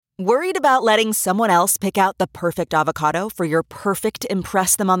Worried about letting someone else pick out the perfect avocado for your perfect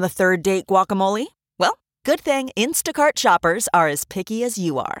impress them on the third date guacamole? Well, good thing Instacart shoppers are as picky as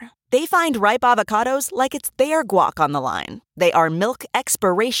you are. They find ripe avocados like it's their guac on the line. They are milk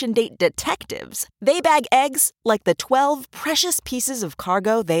expiration date detectives. They bag eggs like the 12 precious pieces of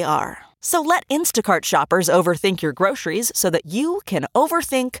cargo they are. So let Instacart shoppers overthink your groceries so that you can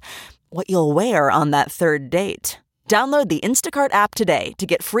overthink what you'll wear on that third date. Download the Instacart app today to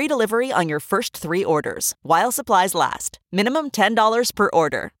get free delivery on your first 3 orders, while supplies last. Minimum $10 per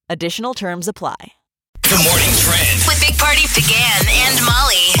order. Additional terms apply. The morning trend with Big Party began and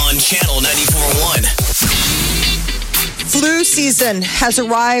Molly on Channel 94.1. Flu season has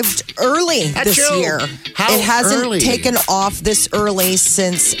arrived early this year. How it hasn't early? taken off this early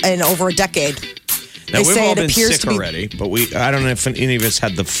since in over a decade. Now, They we've say all it been appears sick to be- already, but I don't know if any of us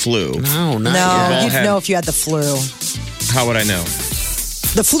had the flu. No, not No, yet. you'd had- know if you had the flu. How would I know?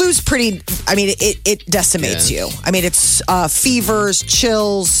 The flu's pretty, I mean, it decimates you. I mean, it's fevers,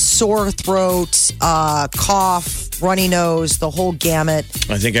 chills, sore throat, cough, runny nose, the whole gamut.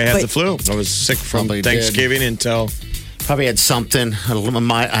 I think I had But- the flu. I was sick from Probably did. Thanksgiving until Probably had something. I don't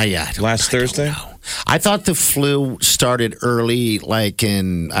last Thursday. know. I thought the flu started early, like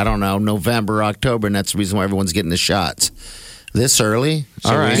in, I don't know, November, October, and that's the reason why everyone's getting the shots. This early?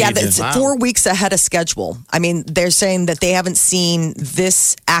 All right. Yeah, need to- it's 4 weeks ahead of schedule. I mean, they're saying that they haven't seen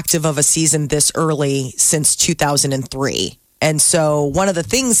this active of a season this early since 2003. And so one of the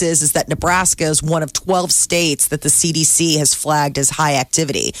things is that Nebraska is one of 12 states that the CDC has flagged as high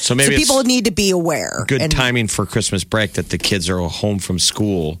activity. So maybe people it's need to be aware. Good And- timing for Christmas break that the kids are home from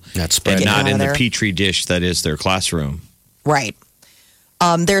school That's and spreading not out in of the there. petri dish that is their classroom. Right.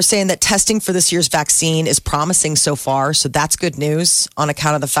 They're saying that testing for this year's vaccine is promising so far. So that's good news on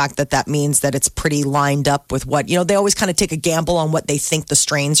account of the fact that that means that it's pretty lined up with what, they always kind of take a gamble on what they think the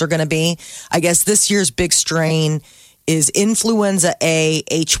strains are going to be. I guess this year's big strain is influenza A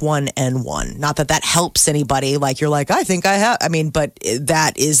H1N1. Not that that helps anybody. Like you're like, I think I have. I mean, but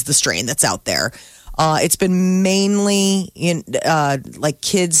that is the strain that's out there. It's been mainly in like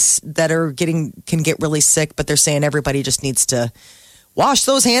kids that can get really sick, but they're saying everybody just needs to wash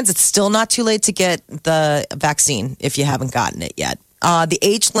those hands. It's still not too late to get the vaccine if you haven't gotten it yet. The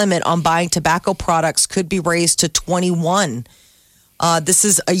age limit on buying tobacco products could be raised to 21. This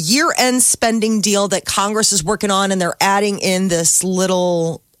is a year-end spending deal that Congress is working on, and they're adding in this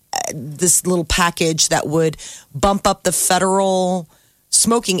little package that would bump up the federal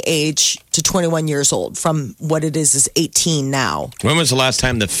smoking age to 21 years old from what it is 18 now. When was the last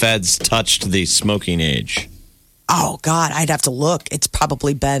time the feds touched the smoking age? Oh, God, I'd have to look. It's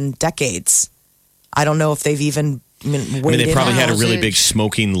probably been decades. I don't know if they've even I mean, they probably had a really age. big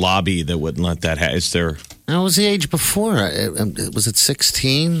smoking lobby that wouldn't let that happen. Is there? What was the age before? Was it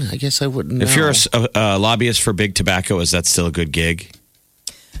 16? I guess I wouldn't know. If you're a lobbyist for big tobacco, is that still a good gig?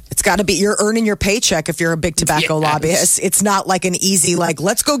 It's got to be, you're earning your paycheck if you're a big tobacco Yes. lobbyist. It's not like an easy,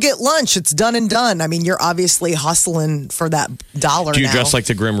 let's go get lunch. It's done and done. I mean, you're obviously hustling for that dollar Do you now. dress like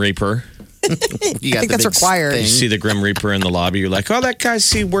the Grim Reaper? You I got think the that's big required. You thing. see the Grim Reaper in the lobby, you're like, oh, that guy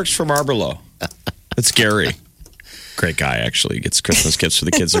works for Marlboro. That's Gary. Great guy, actually. Gets Christmas gifts for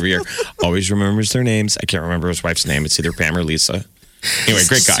the kids every year. Always remembers their names. I can't remember his wife's name. It's either Pam or Lisa. Anyway,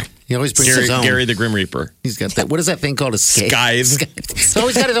 great guy. He always brings Gary, his own. Gary the Grim Reaper. He's got that. What is that thing called? A scythe. Scythe. He's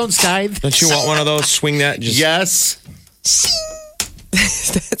always got his own scythe. Don't you want one of those? Swing that. Just Yes.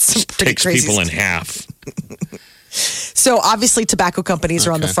 That's some pretty takes crazy people in stuff. half. So obviously tobacco companies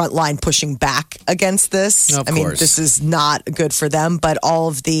are on the front line pushing back against this. Of I mean, course. this is not good for them, but all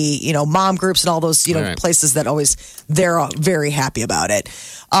of the, mom groups and all those, Right. places that they're very happy about it.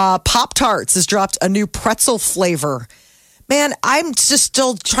 Pop-Tarts has dropped a new pretzel flavor. Man, I'm just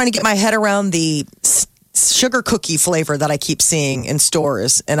still trying to get my head around the sugar cookie flavor that I keep seeing in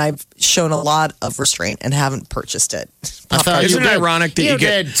stores, and I've shown a lot of restraint and haven't purchased it. I thought Isn't you it did. ironic that you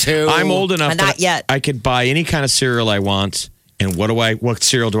get? did too. I'm old enough. Not that yet. I could buy any kind of cereal I want. And what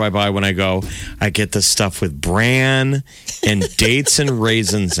cereal do I buy when I go? I get the stuff with bran and dates and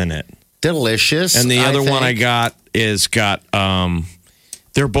raisins in it. Delicious. And the other one I think. got is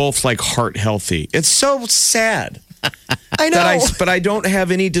they're both like heart healthy. It's so sad. I know. But I don't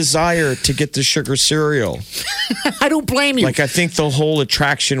have any desire to get the sugar cereal. I don't blame you. Like I think the whole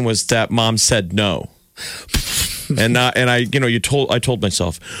attraction was that mom said no. I told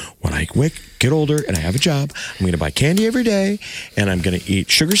myself when I get older and I have a job, I'm going to buy candy every day and I'm going to eat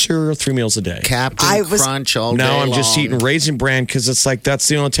sugar cereal 3 meals a day. Captain Crunch all day Now I'm long. just eating Raisin Bran because it's like that's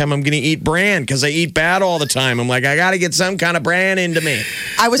the only time I'm going to eat bran because I eat bad all the time. I'm like, I got to get some kind of bran into me.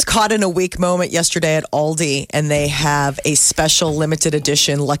 I was caught in a weak moment yesterday at Aldi, and they have a special limited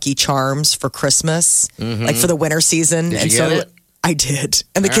edition Lucky Charms for Christmas, like for the winter season. Did and you so get it? I did.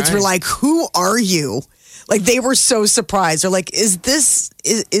 And the All kids were right. like, "Who are you?" Like they were so surprised. They're like, "Is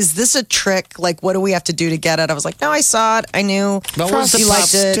this a trick? Like, what do we have to do to get it?" I was like, "No, I saw it. I knew. But what's the you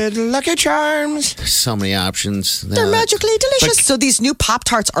liked it. Frosted Lucky Charms. So many options. They're magically delicious." So these new Pop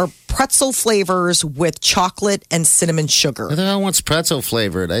Tarts are pretzel flavors with chocolate and cinnamon sugar. Who the hell wants pretzel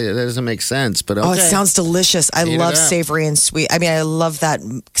flavored? That doesn't make sense. But okay. Oh, it sounds delicious. I Eat it love up. savory and sweet. I mean, I love that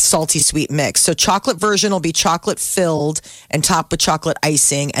salty sweet mix. So chocolate version will be chocolate filled and topped with chocolate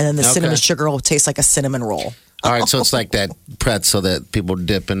icing. And then the cinnamon sugar will taste like a cinnamon roll. All right, so it's like that pretzel that people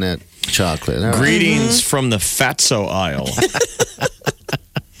dip in that chocolate. All right. Greetings from the fatso aisle.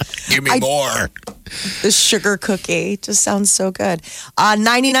 Give me more. The sugar cookie just sounds so good.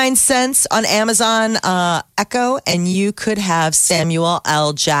 99 cents on Amazon Echo, and you could have Samuel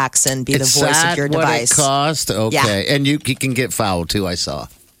L. Jackson be the Is voice that of your what device. it cost? Okay. Yeah. And he can get foul too, I saw.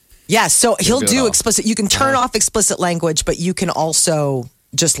 Yeah, so he'll do it do all. explicit. You can turn off explicit language, but you can also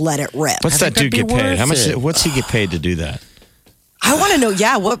just let it rip. What's that think dude that'd be get paid? How much? worth it. What's he get paid to do that? I want to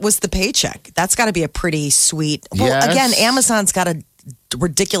know, what was the paycheck? That's got to be a pretty sweet. Well, Yes. again, Amazon's got a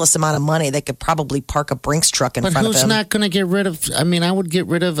ridiculous amount of money. They could probably park a Brinks truck in But front of who's him. not going to get rid of? I mean, I'm going to get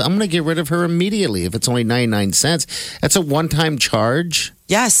rid of her immediately if it's only 99 cents. That's a one-time charge.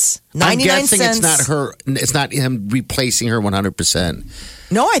 Yes, I'm 99 guessing cents. it's not her. It's not him replacing her 100%.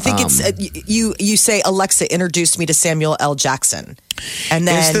 No, I think it's you say, Alexa, introduce me to Samuel L. Jackson. And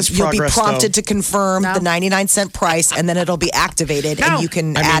then this you'll be progress, prompted though? to confirm the 99-cent price, and then it'll be activated, and you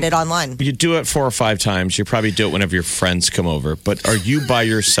can add it online. You do it 4 or 5 times. You probably do it whenever your friends come over. But are you by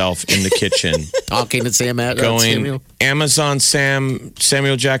yourself in the kitchen Talking to Samuel. going, Amazon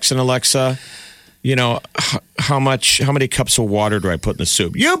Samuel Jackson, Alexa, you know, how many cups of water do I put in the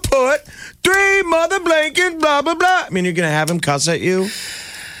soup? You put 3 mother blankets, blah, blah, blah. I mean, you're going to have him cuss at you?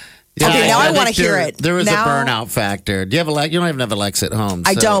 Okay, now I think wanna hear it. There was Now- a burnout factor. Do you have you don't even have Alexa at home?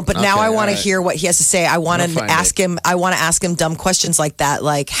 I so- don't, but now okay, I want to all right. hear what he has to say. I want We'll to find ask it. him. I want to ask him dumb questions like that,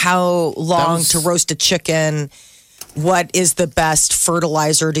 like how long was- to roast a chicken. What is the best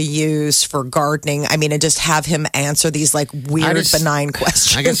fertilizer to use for gardening? I mean, and just have him answer these like weird, benign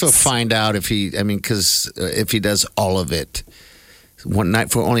questions. I guess we'll find out if he. I mean, because if he does all of it one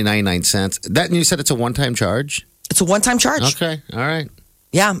night for only 99 cents. That and you said it's a one-time charge. It's a one-time charge. Okay, all right.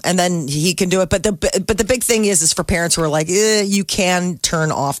 Yeah, and then he can do it. But the big thing is for parents who are like, you can turn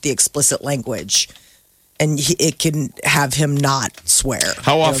off the explicit language, and it can have him not swear.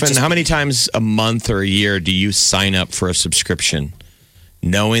 How You know, often, just- how many times a month or a year do you sign up for a subscription?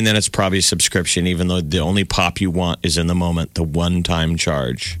 Knowing that it's probably a subscription, even though the only pop you want is in the moment, the one-time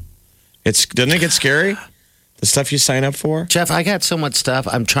charge. Doesn't it get scary? The stuff you sign up for? Jeff, I got so much stuff.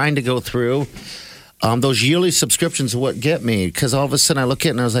 I'm trying to go through. Those yearly subscriptions are what get me because all of a sudden I look at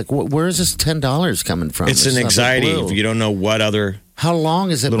it and I was like, where is this $10 coming from? It's an This stuff is anxiety. blue. You don't know what other How long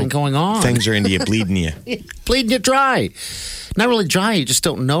has it been going on? things are into you, bleeding you. Bleeding you dry. Not really dry. You just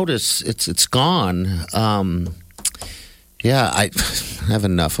don't notice it's gone. Yeah, I have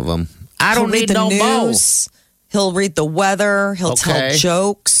enough of them. I He'll don't read need the no more. news. He'll read the weather. He'll tell Okay.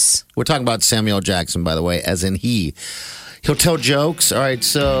 jokes. We're talking about Samuel Jackson, by the way, as in he. He'll tell jokes. All right,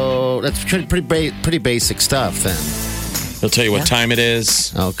 so that's pretty basic stuff then. He'll tell you what time it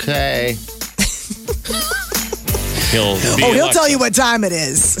is. Okay. He'll He'll tell you what time it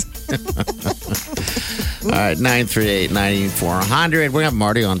is. All right, 938-9400. We're going to have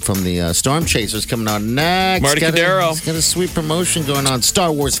Marty on from the Storm Chasers coming on next. Marty Cordero. He's got a sweet promotion going on.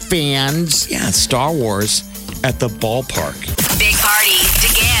 Star Wars fans. Yeah, it's Star Wars at the ballpark. Big Party,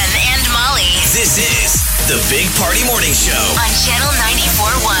 DeGan and Molly This is the Big Party Morning Show. on Channel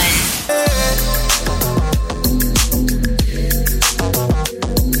 94.1.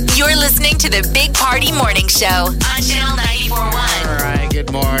 You're listening to the Big Party Morning Show on Channel 94.1. All right,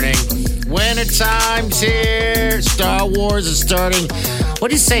 good morning. Winter time's here. Star Wars is starting. What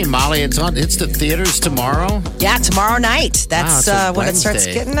do you say, Molly? It's the theaters tomorrow? Yeah, tomorrow night. That's Wow, it's a when it starts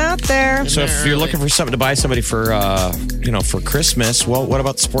Wednesday. getting out there. So if you're looking for something to buy somebody for, for Christmas, well, what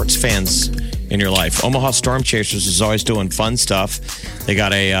about sports fans in your life? Omaha Storm Chasers is always doing fun stuff. They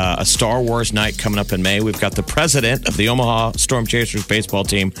got a Star Wars night coming up in May. We've got the president of the Omaha Storm Chasers baseball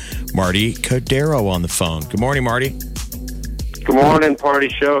team, Marty Cordero, on the phone. Good morning, Marty. Good morning, party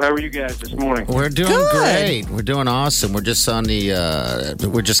show. How are you guys this morning? We're doing great. We're doing awesome. We're just on the.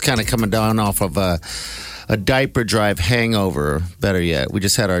 We're just kind of coming down off of a diaper drive hangover. Better yet, we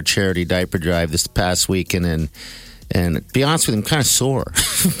just had our charity diaper drive this past weekend, and to be honest with you, I'm kind of sore.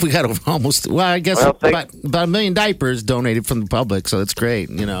 We got almost. Well, I guess about 1 million diapers donated from the public, so that's great.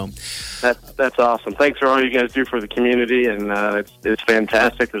 You know, that's awesome. Thanks for all you guys do for the community, and it's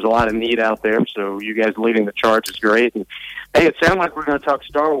fantastic. There's a lot of need out there, so you guys leading the charge is great. And hey, it sounds like we're going to talk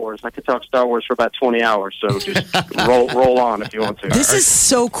Star Wars. I could talk Star Wars for about 20 hours, so just roll on if you want to. This is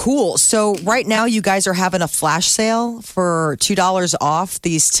so cool. So right now you guys are having a flash sale for $2 off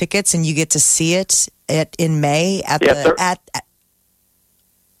these tickets, and you get to see it in May at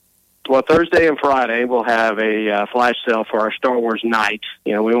Well, Thursday and Friday we'll have a flash sale for our Star Wars night.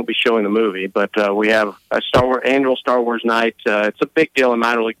 You know, we won't be showing the movie, but we have a annual Star Wars night. It's a big deal in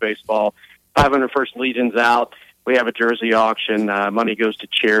minor league baseball. 501st Legion's out. We have a jersey auction. Money goes to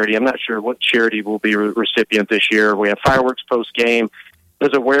charity. I'm not sure what charity will be recipient this year. We have fireworks post game.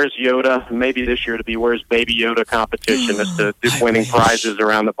 There's a Where's Yoda? Maybe this year to be Where's Baby Yoda competition as to winning prizes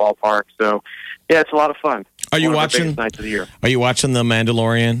around the ballpark. So, yeah, it's a lot of fun. Are you watching? One of the biggest nights of the year. Are you watching The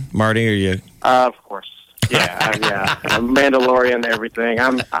Mandalorian, Marty? Are you? Of course. Yeah. Mandalorian, everything.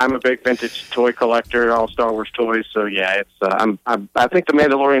 I'm a big vintage toy collector, all Star Wars toys. So yeah, it's I think The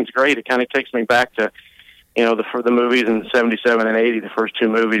Mandalorian's great. It kind of takes me back to, you know, for the movies in 77 and 80, the first two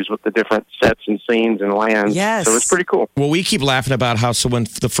movies with the different sets and scenes and lands. Yes. So it's pretty cool. Well, we keep laughing about how when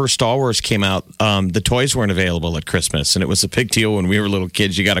the first Star Wars came out, the toys weren't available at Christmas, and it was a big deal when we were little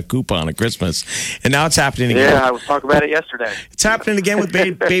kids. You got a coupon at Christmas, and now it's happening again. Yeah, I was talking about it yesterday. It's happening again with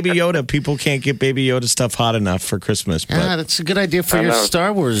Baby Yoda. People can't get Baby Yoda stuff hot enough for Christmas. But yeah, that's a good idea for your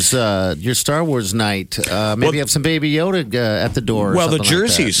Star Wars night. Maybe have some Baby Yoda at the door. Well, the like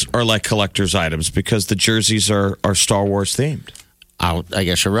jerseys are like collector's items because the jerseys are Star Wars themed. I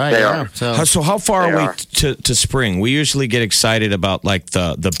guess you're right. They yeah. are. So how far are we to spring? We usually get excited about like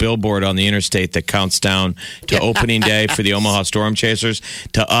the billboard on the interstate that counts down to opening day for the Omaha Storm Chasers.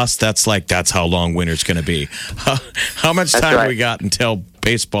 To us, that's how long winter's going to be. How much time we got until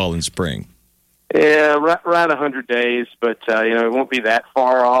baseball in spring? Yeah, around 100 days, but it won't be that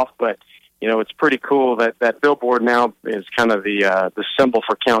far off. But you know, it's pretty cool that billboard now is kind of the symbol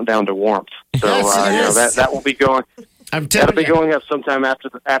for countdown to warmth. So that will be going. That'll be going up sometime after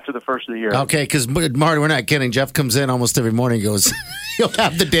the first of the year. Okay, because Marty, we're not kidding. Jeff comes in almost every morning. He goes, "You'll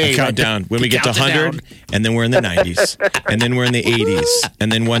have the day countdown when we get to 100, and then we're in the 90s, and then we're in the 80s,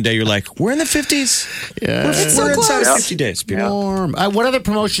 and then one day you're like, we're in the 50s. Yeah, we're inside of 50 days. Warm. What other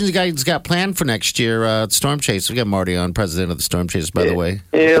promotions you guys got planned for next year? Storm Chase. We got Marty on, president of the Storm Chase, by the way.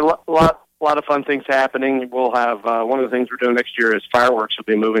 Yeah, a lot of fun things happening. We'll have one of the things we're doing next year is fireworks will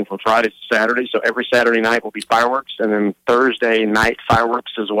be moving from Friday to Saturday. So every Saturday night will be fireworks, and then Thursday night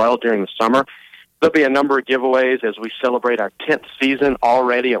fireworks as well during the summer. There'll be a number of giveaways as we celebrate our 10th season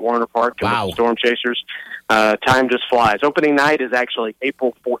already at Warner Park with the Storm Chasers. Time just flies. Opening night is actually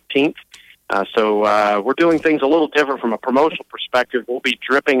April 14th. So we're doing things a little different from a promotional perspective. We'll be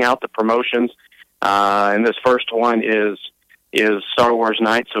dripping out the promotions, and this first one is Star Wars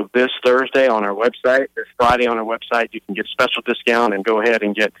night. So this Thursday on our website, this Friday on our website, you can get special discount and go ahead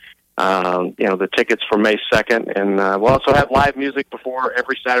and get the tickets for May 2nd. And we'll also have live music before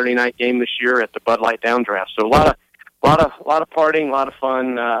every Saturday night game this year at the Bud Light Downdraft. So a lot of partying, a lot of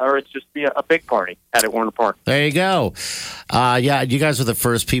fun, or it's just be a big party at Warner Park. There you go. Yeah, you guys are the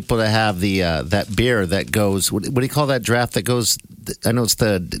first people to have the that beer that goes. What do you call that draft that goes? I know it's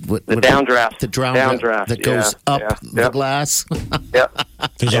the downdraft. The downdraft that goes up the glass. Yep.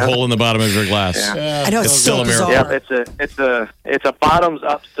 There's a hole in the bottom of your glass. Yeah. I know it's so bizarre. Yep, it's a bottoms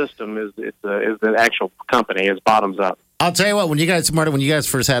up system. Is the actual company is bottoms up. I'll tell you what, when you guys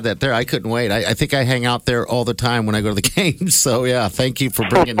first had that there, I couldn't wait. I think I hang out there all the time when I go to the games. So, yeah, thank you for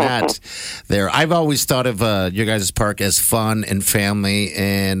bringing that there. I've always thought of your guys' park as fun and family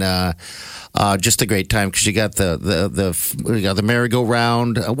and just a great time because you got the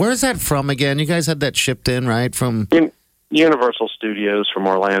merry-go-round. Where is that from again? You guys had that shipped in, right? From Universal Studios from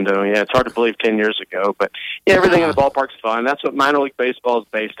Orlando. Yeah, it's hard to believe 10 years ago. But, yeah, everything in the ballpark's fun. That's what minor league baseball is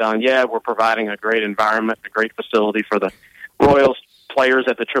based on. Yeah, we're providing a great environment, a great facility for the Royals players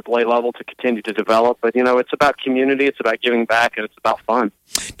at the AAA level to continue to develop. But, it's about community, it's about giving back, and it's about fun.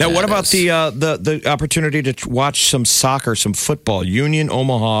 Now, what about the opportunity to watch some soccer, some football? Union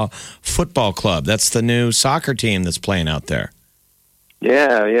Omaha Football Club. That's the new soccer team that's playing out there.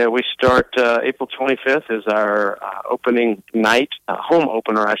 Yeah. We start April 25th is our opening night, home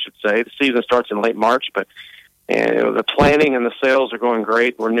opener, I should say. The season starts in late March, but the planning and the sales are going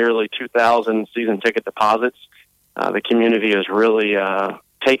great. We're nearly 2,000 season ticket deposits. The community is really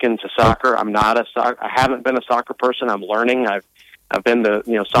taken to soccer. I haven't been a soccer person. I'm learning. I've been to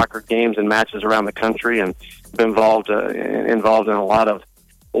soccer games and matches around the country and been involved in a lot of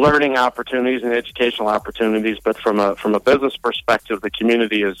learning opportunities and educational opportunities. But from a business perspective, the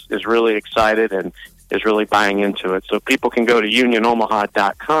community is really excited and is really buying into it. So people can go to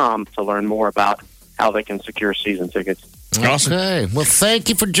unionomaha.com to learn more about how they can secure season tickets. Awesome. Okay. Well, thank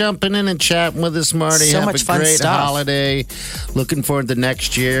you for jumping in and chatting with us, Marty. So Have much a fun great stuff. holiday. Looking forward to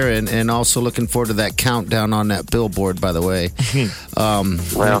next year and also looking forward to that countdown on that billboard, by the way.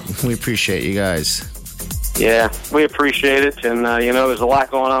 We appreciate you guys. Yeah, we appreciate it. And, there's a lot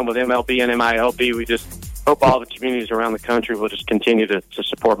going on with MLB and MILB. We just hope all the communities around the country will just continue to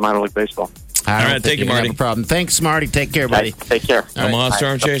support minor league baseball. All right, thank you, Marty. No problem. Thanks, Marty. Take care, buddy. Take care. Omaha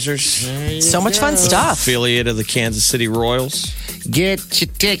Storm Chasers, So much fun stuff. affiliate of the Kansas City Royals. Get your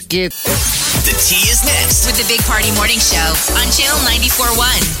ticket. The tea is next. With the Big Party Morning Show on Channel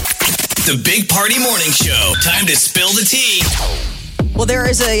 94.1. The Big Party Morning Show. Time to spill the tea. Well, there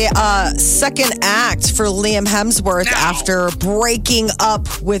is a second act for Liam Hemsworth after breaking up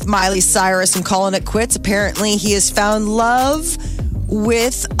with Miley Cyrus and calling it quits. Apparently, he has found love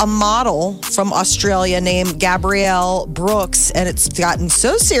with a model from Australia named Gabrielle Brooks, and it's gotten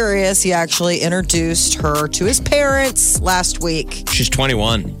so serious he actually introduced her to his parents last week. She's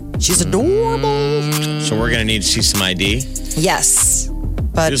 21, She's adorable. so we're gonna need to see some ID. Yes,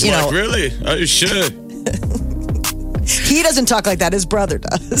 but She's like, really? I should. he doesn't talk like that. His brother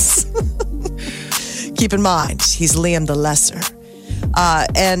does. Keep in mind, he's Liam the Lesser.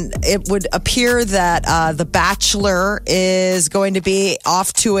 And it would appear that The Bachelor is going to be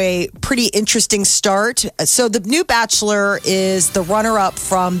off to a pretty interesting start. So the new Bachelor is the runner-up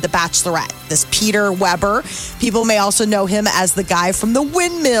from The Bachelorette, this Peter Weber. People may also know him as the guy from The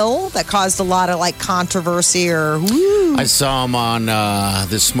Windmill that caused a lot of controversy or woo. I saw him on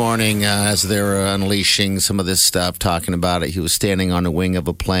this morning as they were unleashing some of this stuff, talking about it. He was standing on the wing of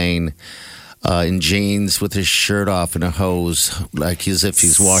a plane in jeans with his shirt off and a hose, like as if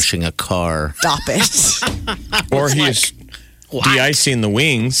he's washing a car. Stop it. Or he's de-icing the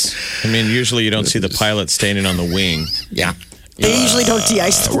wings. I mean, usually you don't see the pilot standing on the wing. Yeah. They usually don't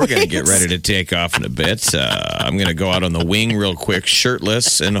de-ice the We're going to wings. get ready to take off in a bit. I'm going to go out on the wing real quick,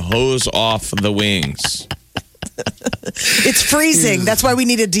 shirtless, and hose off the wings. It's freezing. That's why we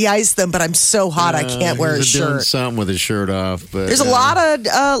need to de-ice them, but I'm so hot I can't wear a He's doing shirt. something with his shirt off. But, There's a lot of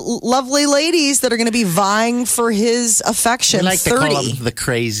lovely ladies that are going to be vying for his affection. We like to 30. call them the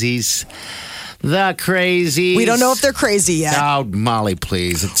crazies. The crazies. We don't know if they're crazy yet. Oh, Molly,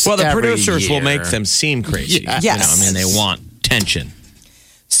 please. It's Well, the every producers will year. make them seem crazy. Yeah. Yes. I mean, they want tension.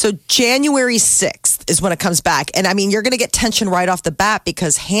 So January 6th is when it comes back. And I mean, you're going to get tension right off the bat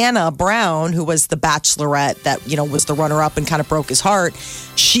because Hannah Brown, who was the Bachelorette that, was the runner-up and kind of broke his heart,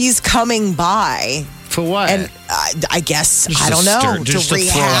 she's coming by. For what? And I guess, Just I don't to know, stir- just to to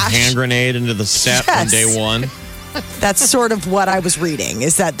throw a rehash. hand grenade into the set on Yes. day one. That's sort of what I was reading,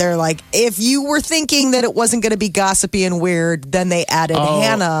 is that they're like, if you were thinking that it wasn't going to be gossipy and weird, then they added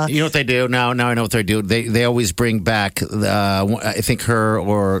Hannah. You know what they do? Now I know what they do. They always bring back, I think her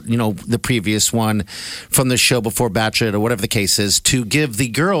or, the previous one from the show before Bachelor or whatever the case is, to give the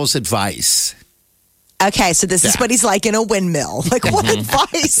girls advice. Okay, so this is what he's like in a windmill. Like, what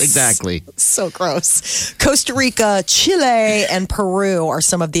advice? Exactly. So gross. Costa Rica, Chile, and Peru are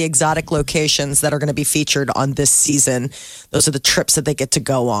some of the exotic locations that are going to be featured on this season. Those are the trips that they get to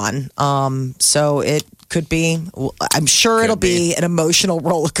go on. So it could be, I'm sure it'll be an emotional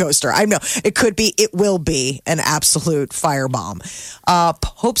roller coaster. I know it could be, it will be an absolute firebomb.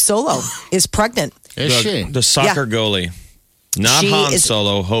 Hope Solo is pregnant. Is she? The soccer goalie. Not She Han is-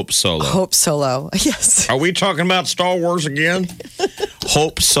 Solo, Hope Solo. Hope Solo, yes. Are we talking about Star Wars again?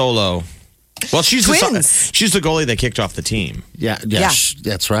 Hope Solo. Well, she's Twins. she's the goalie that kicked off the team, Yeah.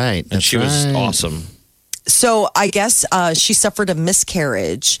 That's right. and she was right. awesome. So I guess she suffered a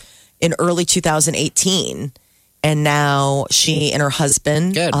miscarriage in early 2018. And now she and her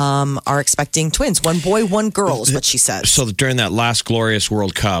husband Good. are expecting twins. One boy, one girl is what she says. So during that last glorious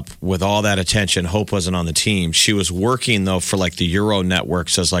World Cup, with all that attention, Hope wasn't on the team. She was working though for the Euro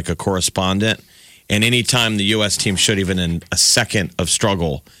networks as a correspondent. And anytime the U.S. team showed even in a second of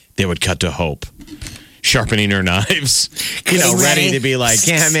struggle, they would cut to Hope, sharpening her knives, Getting ready ready. to be like,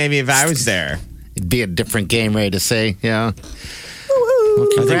 yeah, maybe if I was there. It'd be a different game, ready to say. Yeah. I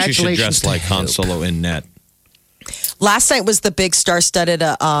think she should Congratulations dress to like Han Hope. Solo in net. Last night was the big star-studded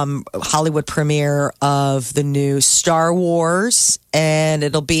Hollywood premiere of the new Star Wars, and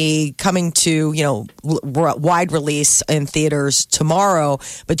it'll be coming to, wide release in theaters tomorrow.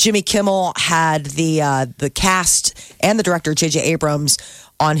 But Jimmy Kimmel had the cast and the director, J.J. Abrams,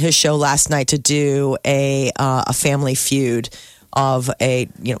 on his show last night to do a family feud of a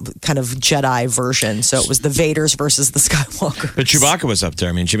kind of Jedi version. So it was the Vaders versus the Skywalkers. But Chewbacca was up there.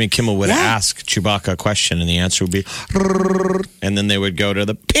 I mean, Jimmy Kimmel would ask Chewbacca a question, and the answer would be, and then they would go to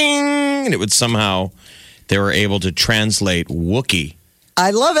the ping, and it would somehow, they were able to translate Wookiee.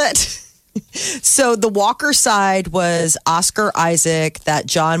 I love it. So the Walker side was Oscar Isaac, that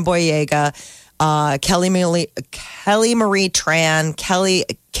John Boyega, Kelly Marie Tran,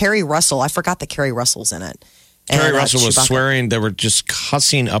 Kerry Russell. I forgot that Kerry Russell's in it. Kerry Russell was swearing. They were just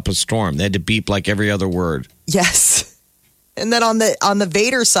cussing up a storm. They had to beep like every other word. Yes. And then on the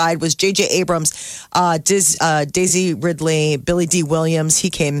Vader side was J.J. Abrams, Daisy Ridley, Billy D. Williams. He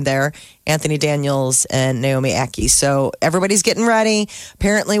came there. Anthony Daniels and Naomi Ackie. So everybody's getting ready.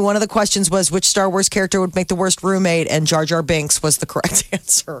 Apparently, one of the questions was which Star Wars character would make the worst roommate, and Jar Jar Binks was the correct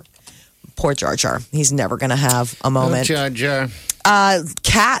answer. Poor Jar Jar. He's never going to have a moment. Oh, Jar Jar.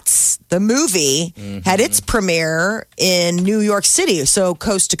 Cats, the movie, had its premiere in New York City. So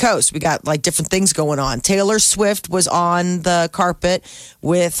coast to coast, we got like different things going on. Taylor Swift was on the carpet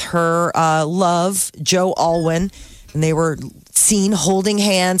with her love, Joe Alwyn, and they were seen holding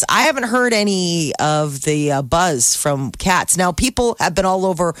hands. I haven't heard any of the buzz from Cats. Now, people have been all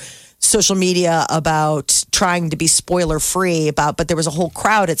over social media about trying to be spoiler free but there was a whole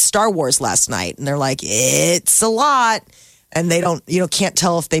crowd at Star Wars last night, and they're like, it's a lot. And they can't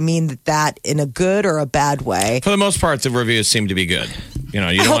tell if they mean that in a good or a bad way. For the most part, the reviews seem to be good. You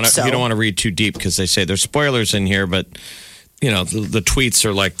don't want to read too deep because they say there's spoilers in here, but the tweets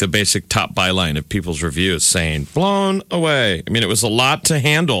are like the basic top byline of people's reviews saying blown away. I mean, it was a lot to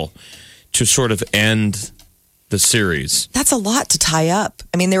handle to sort of end the series. That's a lot to tie up.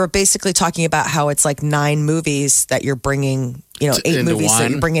 I mean, they were basically talking about how it's like 9 movies that you're bringing, 8 movies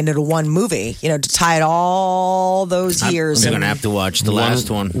that you're bringing into one movie, to tie it all those years. I'm going to have to watch the last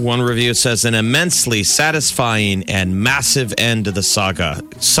one. One review says an immensely satisfying and massive end to the saga,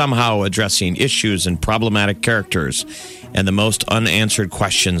 somehow addressing issues and problematic characters and the most unanswered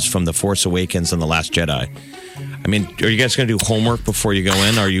questions from The Force Awakens and The Last Jedi. I mean, are you guys going to do homework before you go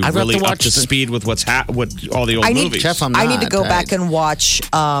in? Are you really up to speed with with all the old movies? Jeff, I need to go back and watch.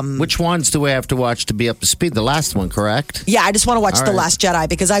 Which ones do we have to watch to be up to speed? The last one, correct? Yeah, I just want to watch The Last Jedi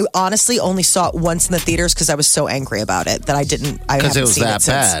because I honestly only saw it once in the theaters because I was so angry about it that I didn't. Because it was that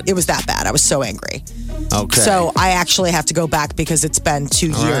bad. It was that bad. I was so angry. Okay. So I actually have to go back because it's been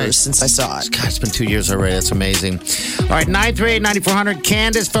 2 years since I saw it. God, it's been 2 years already. That's amazing. All right, 938-9400.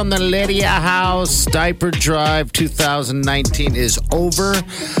 Candace from the Lydia House. Diaper Drive 2019 is over.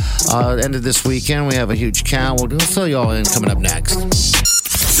 End of this weekend. We have a huge count. We'll fill you all in coming up next.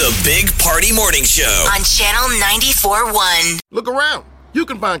 The Big Party Morning Show on Channel 94.1. Look around. You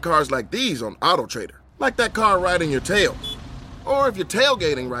can find cars like these on AutoTrader. Like that car right in your tail. Or if you're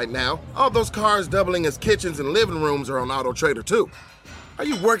tailgating right now, all those cars doubling as kitchens and living rooms are on AutoTrader too. Are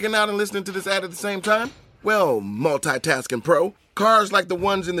you working out and listening to this ad at the same time? Well, multitasking pro, cars like the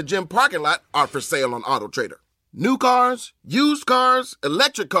ones in the gym parking lot are for sale on AutoTrader. New cars, used cars,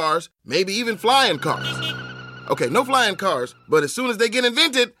 electric cars, maybe even flying cars. Okay, no flying cars, but as soon as they get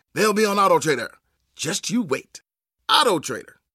invented, they'll be on AutoTrader. Just you wait. AutoTrader.